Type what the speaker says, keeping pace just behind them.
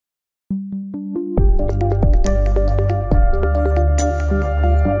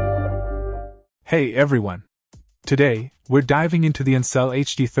Hey everyone! Today, we're diving into the ANCEL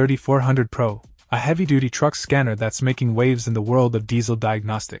HD3400 Pro, a heavy-duty truck scanner that's making waves in the world of diesel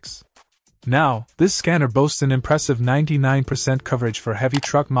diagnostics. Now, this scanner boasts an impressive 99% coverage for heavy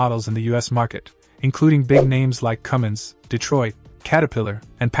truck models in the US market, including big names like Cummins, Detroit, Caterpillar,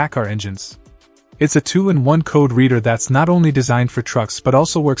 and PACCAR engines. It's a 2-in-1 code reader that's not only designed for trucks but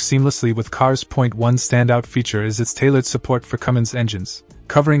also works seamlessly with cars. One standout feature is its tailored support for Cummins engines,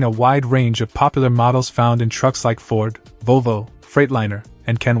 covering a wide range of popular models found in trucks like Ford, Volvo, Freightliner,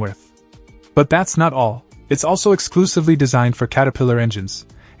 and Kenworth. But that's not all. It's also exclusively designed for Caterpillar engines,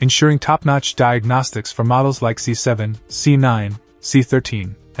 ensuring top-notch diagnostics for models like C7, C9,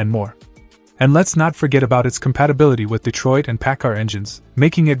 C13, and more. And let's not forget about its compatibility with Detroit and PACCAR engines,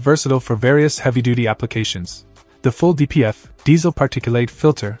 making it versatile for various heavy-duty applications. The full DPF, diesel particulate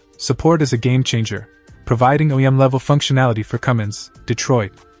filter, support is a game-changer, providing OEM-level functionality for Cummins,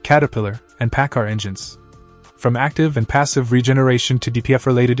 Detroit, Caterpillar, and PACCAR engines. From active and passive regeneration to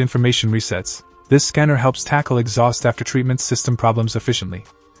DPF-related information resets, this scanner helps tackle exhaust after-treatment system problems efficiently.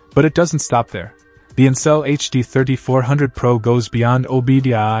 But it doesn't stop there. The ANCEL HD3400 Pro goes beyond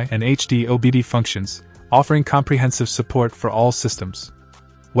OBDI and HD-OBD functions, offering comprehensive support for all systems.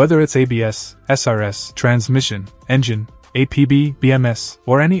 Whether it's ABS, SRS, transmission, engine, APB, BMS,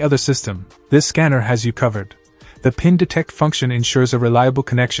 or any other system, this scanner has you covered. The pin detect function ensures a reliable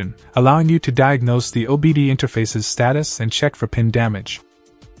connection, allowing you to diagnose the OBD interface's status and check for pin damage.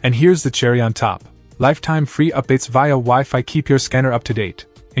 And here's the cherry on top. Lifetime free updates via Wi-Fi keep your scanner up to date,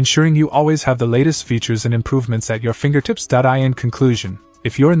 ensuring you always have the latest features and improvements at your fingertips. In conclusion,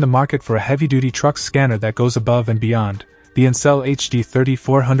 if you're in the market for a heavy-duty truck scanner that goes above and beyond, the ANCEL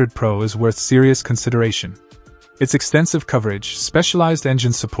HD3400 Pro is worth serious consideration. Its extensive coverage, specialized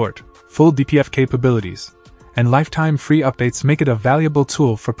engine support, full DPF capabilities, and lifetime free updates make it a valuable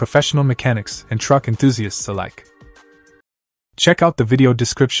tool for professional mechanics and truck enthusiasts alike. Check out the video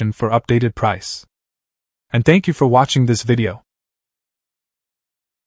description for updated price. And thank you for watching this video.